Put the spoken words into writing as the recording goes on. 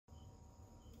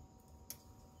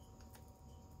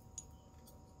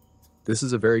This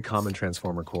is a very common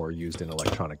transformer core used in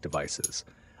electronic devices.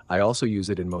 I also use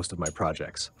it in most of my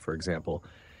projects. For example,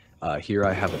 here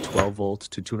I have a 12 volt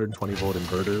to 220 volt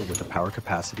inverter with a power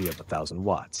capacity of 1000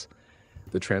 watts.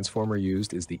 The transformer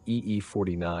used is the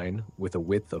EE49 with a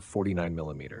width of 49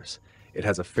 millimeters. It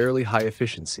has a fairly high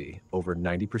efficiency, over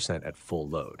 90% at full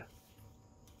load.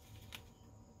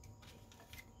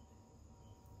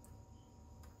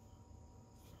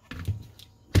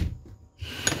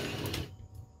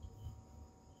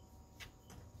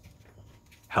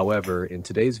 However, in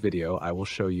today's video, I will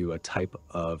show you a type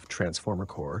of transformer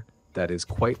core that is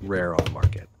quite rare on the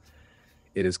market.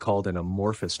 It is called an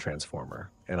Amorphous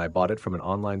transformer, and I bought it from an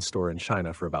online store in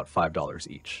China for about $5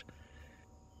 each.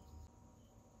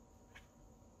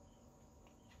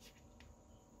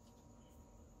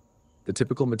 The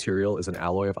typical material is an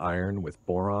alloy of iron with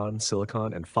boron,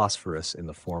 silicon, and phosphorus in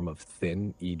the form of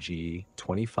thin, e.g.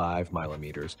 25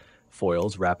 millimeters,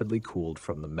 foils rapidly cooled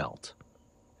from the melt.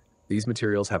 These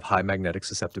materials have high magnetic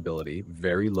susceptibility,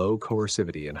 very low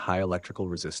coercivity, and high electrical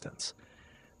resistance.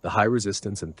 The high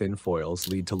resistance and thin foils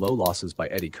lead to low losses by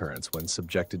eddy currents when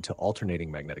subjected to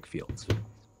alternating magnetic fields.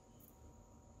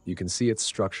 You can see its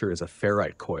structure is a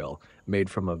ferrite coil made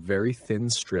from a very thin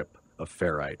strip of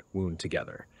ferrite wound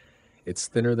together. It's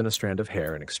thinner than a strand of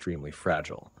hair and extremely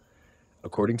fragile.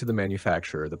 According to the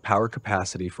manufacturer, the power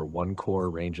capacity for one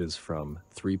core ranges from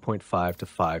 3.5 to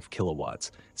 5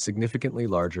 kilowatts, significantly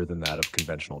larger than that of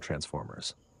conventional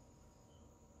transformers.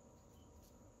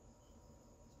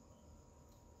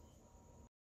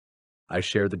 I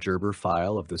share the Gerber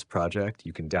file of this project.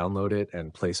 You can download it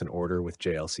and place an order with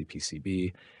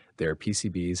JLCPCB. Their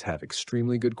PCBs have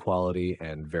extremely good quality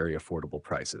and very affordable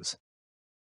prices.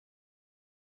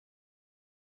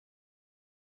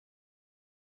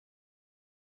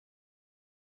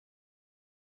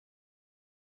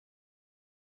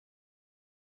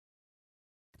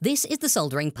 This is the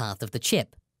soldering path of the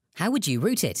chip. How would you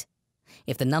route it?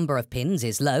 If the number of pins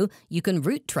is low, you can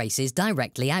route traces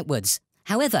directly outwards.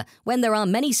 However, when there are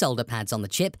many solder pads on the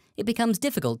chip, it becomes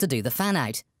difficult to do the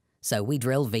fan-out. So we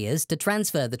drill vias to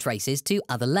transfer the traces to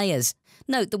other layers.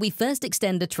 Note that we first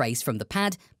extend a trace from the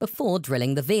pad before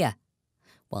drilling the via.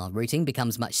 While routing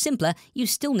becomes much simpler, you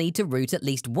still need to route at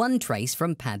least one trace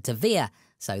from pad to via,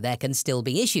 so there can still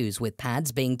be issues with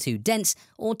pads being too dense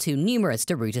or too numerous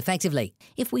to route effectively.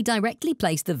 If we directly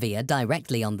place the via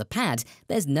directly on the pad,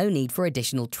 there's no need for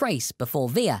additional trace before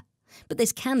via. But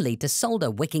this can lead to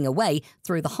solder wicking away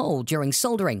through the hole during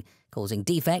soldering, causing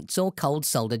defects or cold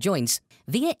solder joints.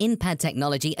 Via in-pad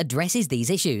technology addresses these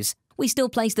issues. We still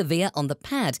place the via on the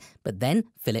pad, but then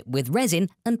fill it with resin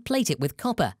and plate it with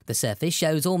copper. The surface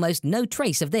shows almost no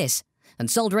trace of this. And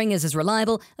soldering is as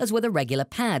reliable as with a regular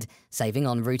pad, saving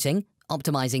on routing,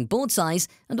 optimizing board size,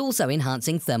 and also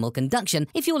enhancing thermal conduction.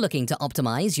 If you're looking to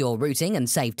optimize your routing and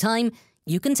save time,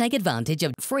 you can take advantage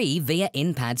of free via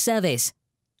in-pad service.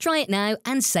 Try it now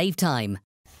and save time.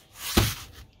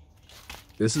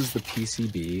 This is the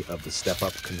PCB of the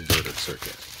step-up converter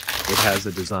circuit. It has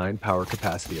a design power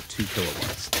capacity of 2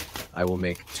 kilowatts. I will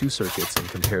make 2 circuits and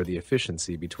compare the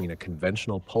efficiency between a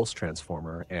conventional pulse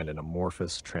transformer and an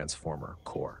amorphous transformer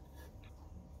core.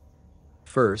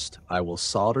 First, I will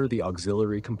solder the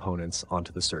auxiliary components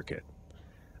onto the circuit.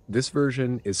 This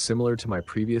version is similar to my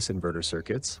previous inverter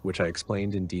circuits, which I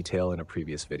explained in detail in a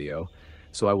previous video,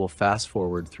 so I will fast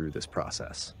forward through this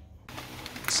process.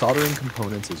 Soldering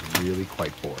components is really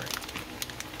quite boring.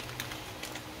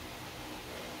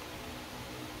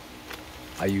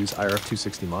 I use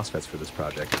IRF260 MOSFETs for this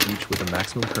project, each with a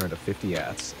maximum current of 50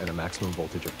 amps and a maximum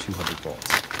voltage of 200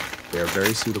 volts. They are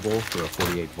very suitable for a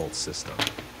 48 volt system.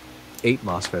 8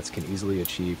 MOSFETs can easily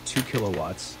achieve 2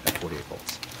 kilowatts at 48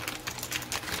 volts.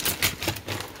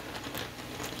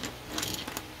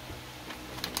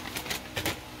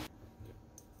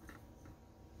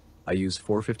 I use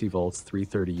 450 volts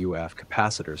 330 UF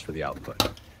capacitors for the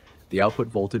output. The output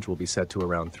voltage will be set to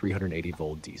around 380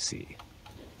 volt DC.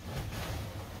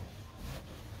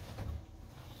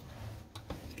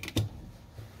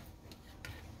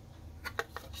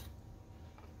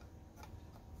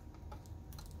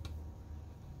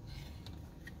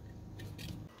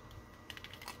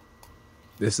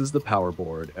 This is the power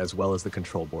board as well as the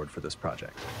control board for this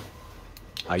project.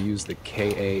 I use the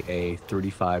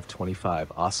KAA3525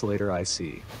 oscillator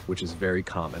IC, which is very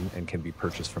common and can be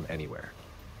purchased from anywhere.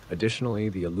 Additionally,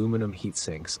 the aluminum heat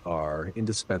sinks are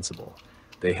indispensable.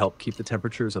 They help keep the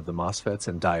temperatures of the MOSFETs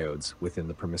and diodes within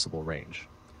the permissible range.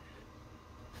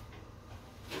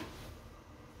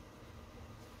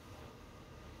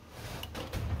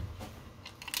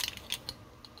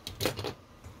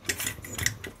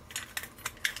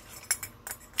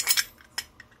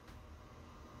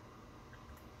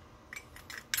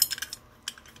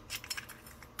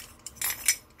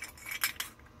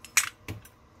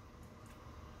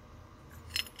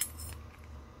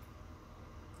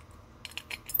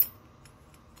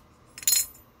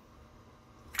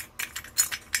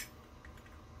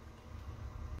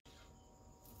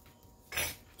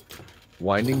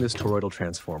 Winding this toroidal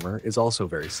transformer is also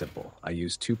very simple. I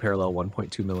use two parallel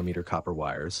 1.2 millimeter copper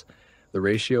wires. The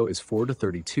ratio is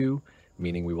 4:32,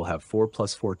 meaning we will have 4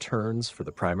 + 4 turns for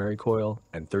the primary coil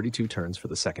and 32 turns for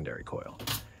the secondary coil.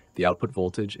 The output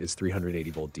voltage is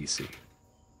 380 volt DC.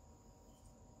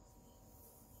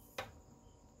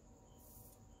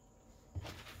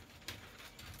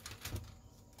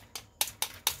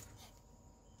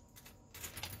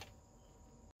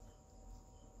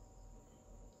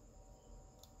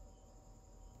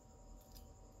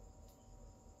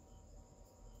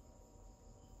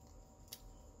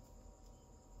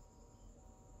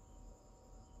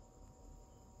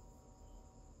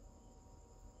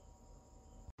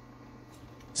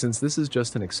 Since this is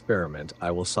just an experiment, I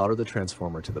will solder the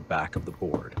transformer to the back of the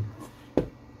board.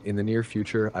 In the near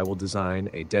future, I will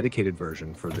design a dedicated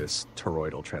version for this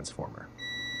toroidal transformer.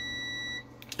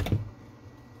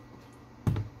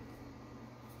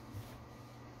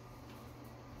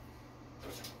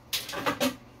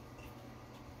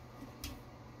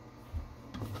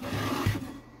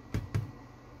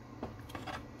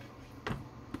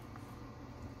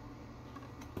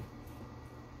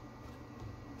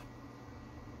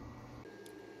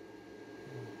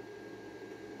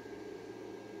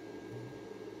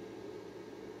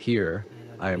 Here,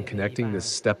 I am connecting this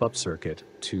step-up circuit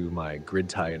to my grid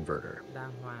tie inverter.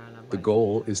 The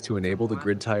goal is to enable the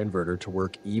grid tie inverter to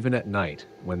work even at night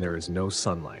when there is no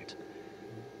sunlight.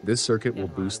 This circuit will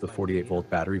boost the 48 volt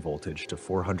battery voltage to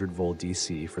 400 volt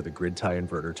DC for the grid tie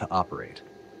inverter to operate.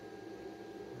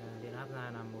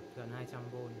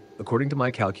 According to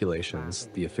my calculations,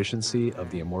 the efficiency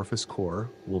of the amorphous core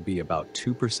will be about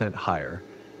 2% higher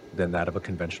than that of a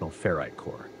conventional ferrite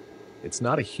core. It's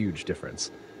not a huge difference,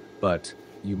 but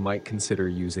you might consider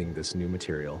using this new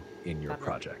material in your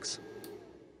projects.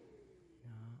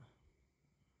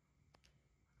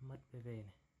 Mất PV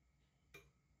này.